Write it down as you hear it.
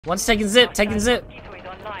One's taking zip, taking zip.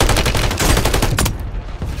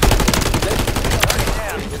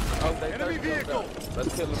 Enemy vehicle.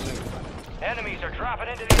 Let's kill them niggas. Enemies are dropping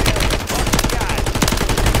into the area.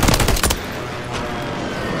 Guys.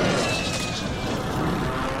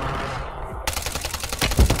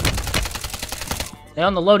 They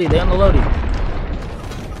on the loadie, they on the loadie.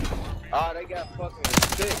 Oh, they got fucking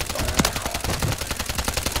sick,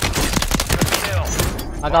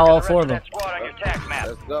 I got all four of them.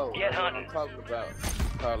 Let's go. Get That's what hunting. I'm talking about.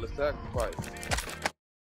 Call it sacrifice.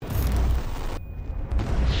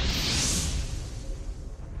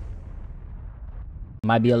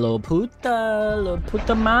 Might be a little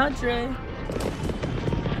puta madre.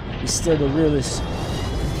 He's still the realest.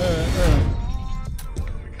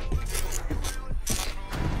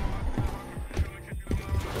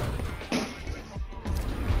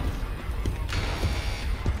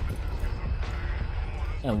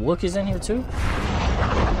 And Wook is in here too?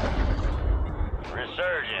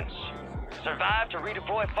 Resurgence. Survive to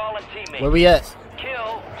redeploy fallen teammates. Where we at?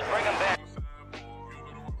 Kill to bring them back.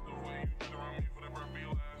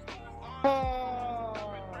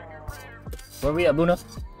 Where we at, Buna?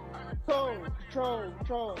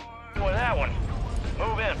 Control. With that one.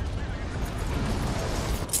 Move in.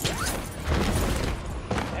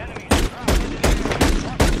 Enemies are dropping into the area.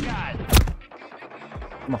 Watch the skies.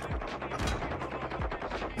 Come on.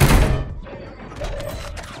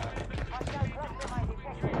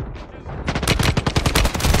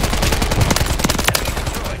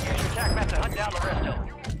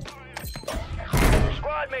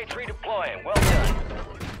 Squad mates redeploying. Well done.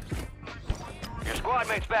 Your squad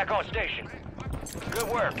mates back on station. Good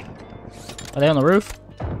work. Are they on the roof?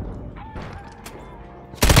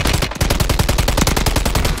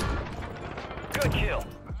 Good kill.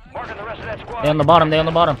 Marking the rest of that squad. They on the bottom, they on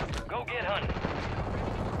the bottom. Go get hunting.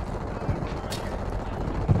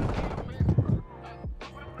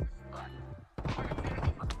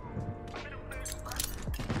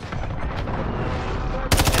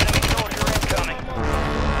 Enemy soldier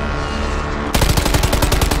incoming.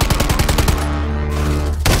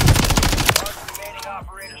 Remaining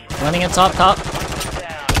operators from Running in top. down.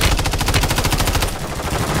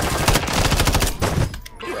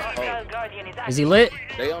 Is he lit?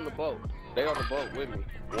 They on the boat. They on the boat with me.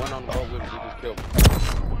 One on the boat with me. He just killed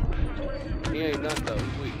me. He ain't nothing though.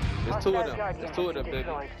 Sweet. There's two of them. There's two of them, baby.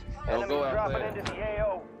 Don't go out dropping there. into the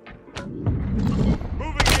AO.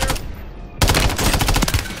 Moving here.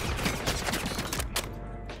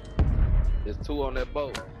 There's two on that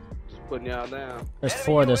boat. Just putting y'all down. There's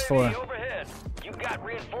four, there's four. Enemy overhead. You got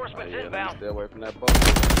reinforcements Yeah, inbound. stay away from that boat.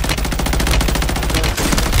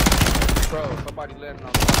 Bro, somebody landing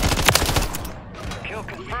on the Kill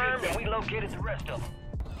confirmed, and we located the rest of them.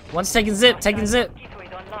 One's taking zip, taking zip. Down.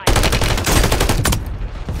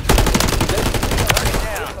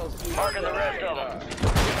 Marking the rest of them.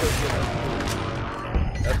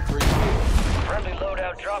 That's three. Friendly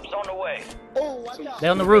loadout drops on the way. They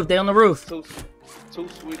on the roof, they on the roof. Two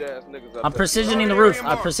sweet ass niggas up I'm there. precisioning the roof.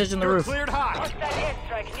 I precision the roof. Cleared high. Hostile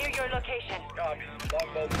airstrike near your location. Copy.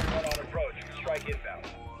 Longbow 1 on approach. Strike inbound.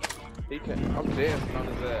 He can't. I'm dancing on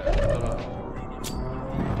his ass. Hold on.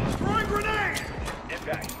 Throwing grenade.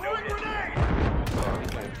 Impact. No Throwing hit. grenade. Oh, he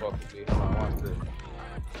can't fuck with me. Hold on, watch this.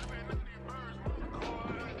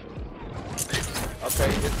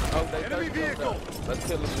 Okay, they Enemy vehicle. Let's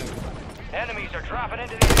kill them niggas. Enemies are dropping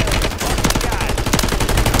into the area. Watch the skies.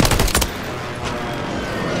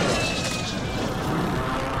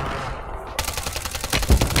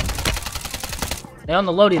 They on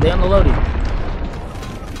the loadie, they on the loadie.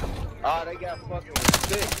 Oh, they got fucking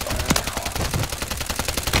sick,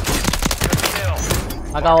 Good kill.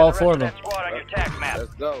 I got all four of them. That squad on your tac map.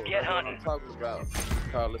 Let's go. Get That's what hunting. I'm talking about.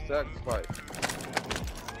 Call it sacrifice.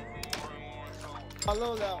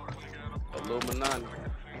 Hello there. Illuminati.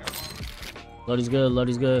 Loadie's good,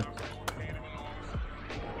 loadie's good.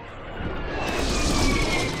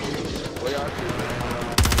 Where y'all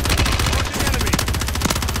shooting?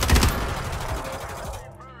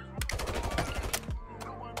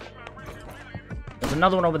 There's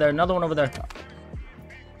another one over there, another one over there.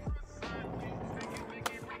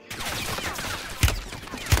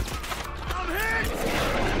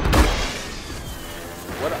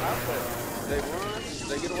 What an outfit. They run?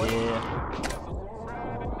 They get away? Yeah.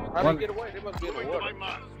 How One- they get away? They must be in the water.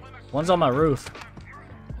 One's on my roof.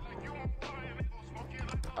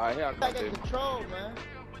 Alright, here I I come, got baby. control, man.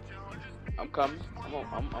 I'm coming.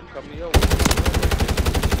 I'm coming to your way.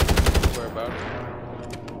 Don't worry about it.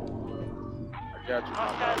 I got you.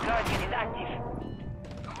 Hostile Guardian is active.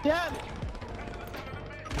 Damn it.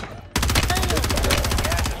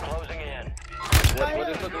 Gas is closing in. What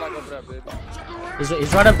is looking like over there, baby?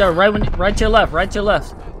 He's right up there, right to your left, right to your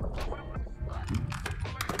left.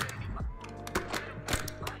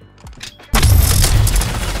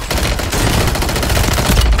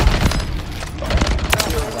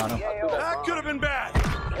 Got him. That could have been bad.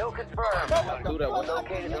 Kill confirmed. Do that one.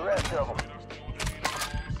 Located the rest of them.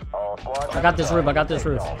 All squad I got this roof, I got this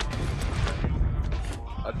roof.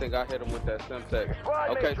 I think I hit him with that Semtex.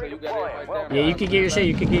 Okay, so you got it right there. Yeah, you can get your shit,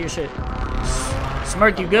 you can get your shit.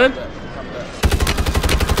 Smirk, you good?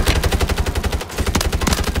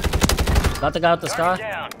 Got the guy with the sky?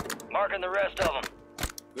 down. Marking the rest of them.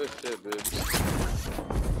 Good shit, baby.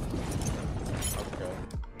 Okay.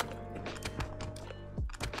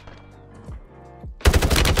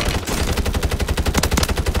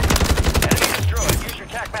 Enemy destroyed. Use your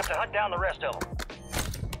tac map to hunt down the rest of them.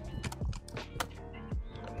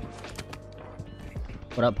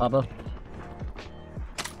 What up, Papa?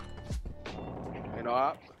 Ain't no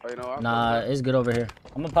ops? Ain't no ops? Nah, it's good over here.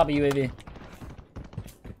 I'm gonna pop a UAV.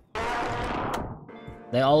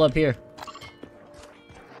 They all up here.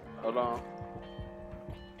 Hold on.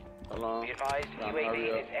 Hold on. Be advised,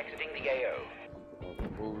 UAV is exiting the AO.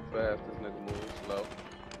 Move fast, this nigga moving slow.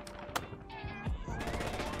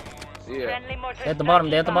 Yeah. Friendly mortar They at the bottom,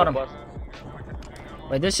 they at the bottom. Bust.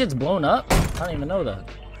 Wait, this shit's blown up? I don't even know that.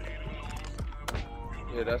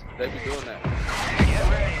 Yeah, they be doing that. Get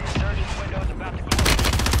ready. Resurgence window's about to close.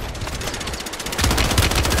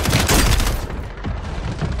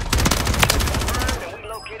 And we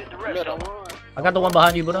located the rest of them. I got the one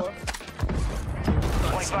behind you, Buddha.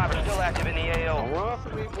 25 are still active in the AO. Don't run for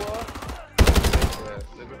me, boy.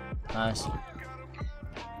 Nice.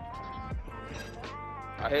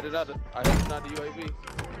 I hit another UAV.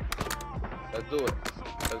 Let's do it.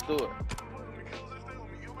 Let's do it.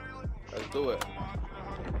 Let's do it.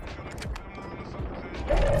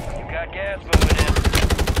 You got gas moving in.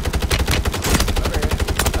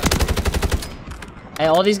 Hey,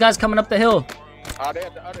 all these guys coming up the hill. Oh, they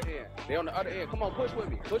at the other end. They on the other end. Come on, push with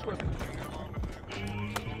me. Push with me.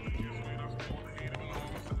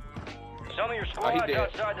 Some of your he squad's dead.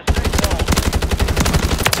 outside the safe zone.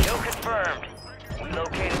 Kill confirmed. We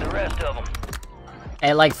located the rest of them.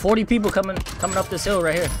 Hey, like 40 people coming up this hill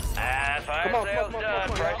right here. Fire Come on, sales come on, done.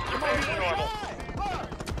 come on, Prices are back to normal.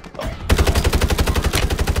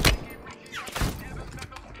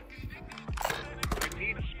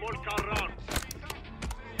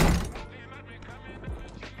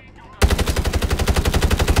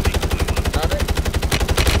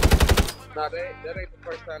 That ain't the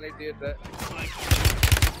first time they did that.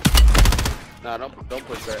 Nah, don't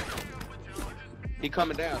push back. He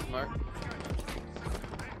coming down, Smart.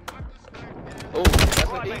 Oh,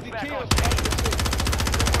 that's an easy kill.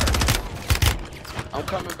 I'm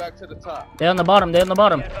coming back to the top. They on the bottom, they on the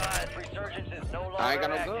bottom. Resurgence is no longer I ain't got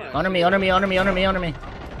no active. gun. Under me, under me, under me, under me, under me.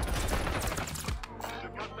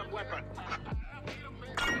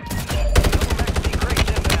 Crates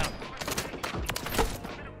inbound.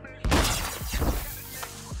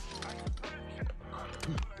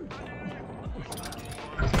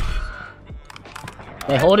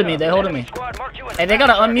 They holding me, they holding me. Squad marked you as Hey, they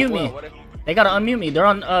gotta fast unmute target. me. They gotta unmute me. They're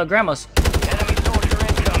on grandma's. Enemy soldier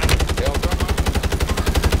incoming. They on grandma?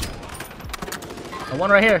 The one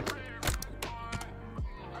right here.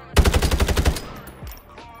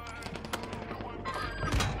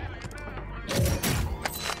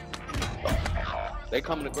 They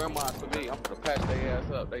coming to grandma's for me. I'm gonna patch their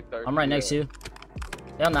ass up. They 30. I'm right next to you.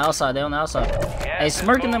 They on the outside, they on the outside. Gas Hey, is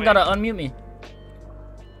Smirk and them moving. gotta unmute me.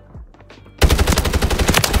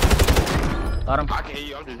 Got him. I can hear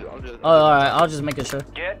you. I'm just. Oh, alright, I'll just make it sure.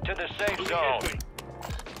 Get to the safe zone.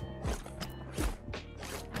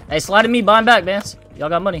 Hey, slide me, buy him back, Vance. Y'all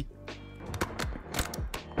got money.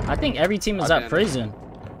 I think every team is at prison.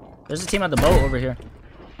 There's a team at the boat over here.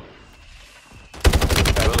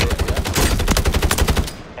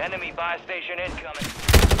 Enemy buy station incoming.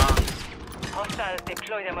 Hostiles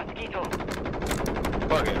deploy the mosquito.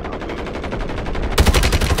 Fuck it.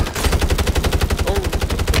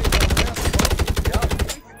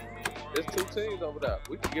 There's two teams over there.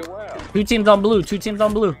 We can get wild. 2 teams on blue, 2 teams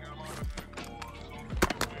on blue.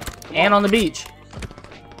 And on the beach.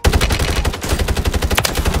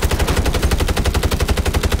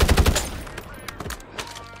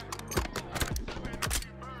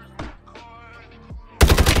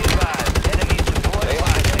 Enemies deployed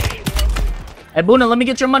buy station. Hey, Buna, let me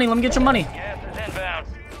get your money, let me get your money. Gas is inbound.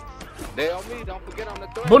 They on me. Don't forget on the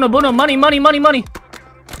threat. Buna, Buna, money, money, money, money.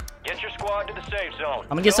 Get your squad to the safe zone. I'm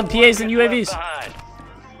gonna get some No one PAs and gets left UAVs. behind.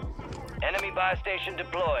 Enemy buy station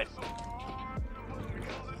deployed.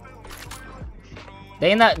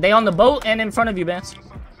 They in that. They on the boat and in front of you, Vance.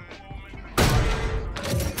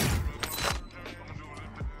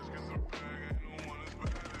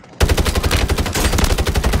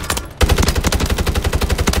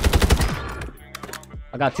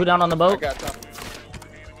 I got 2 down on the I boat. got top.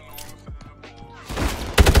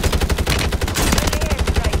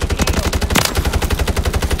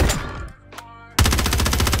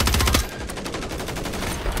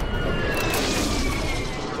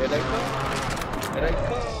 Here they come. Here they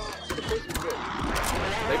come. The push is good.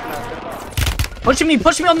 They can knock them out. Pushing me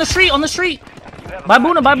on the street, on the street. You have a Bye,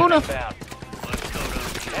 Boona, bye, hostage Boona. inbound.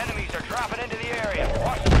 Enemies are dropping into the area.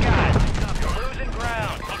 Watch the skies. You're losing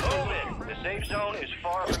ground. Move it. The safe zone is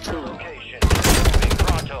far from your location. Moving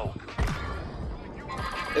pronto.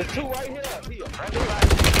 There's 2 right here. Here. Friendly fire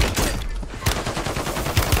station.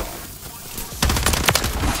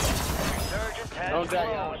 Resurgence has Don't die,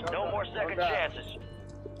 y'all. closed. No more second die. chances.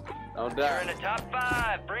 Don't You're die. in the top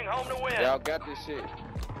 5. Bring home the win. Y'all got this shit.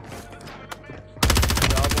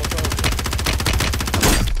 Y'all almost over.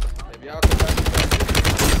 If y'all come back to that,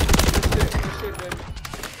 this shit, baby.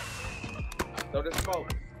 Throw this smoke.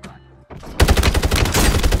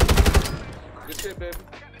 Good shit, baby.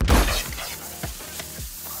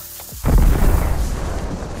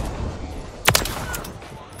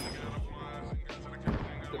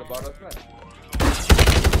 Should have bought us that.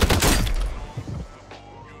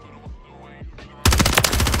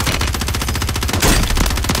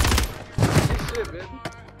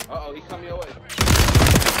 Uh-oh, he coming your way.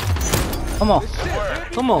 Come on. This shit,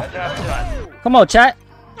 baby. Come on. That's done. Come on, chat.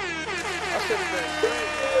 I should have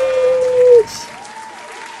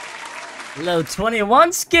been Low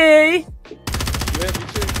 21 ski. You hear me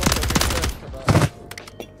shit?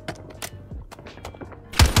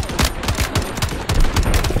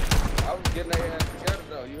 I was getting their ass together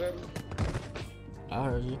though, you hear me? I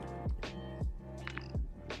heard you.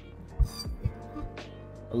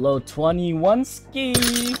 Low 21 ski.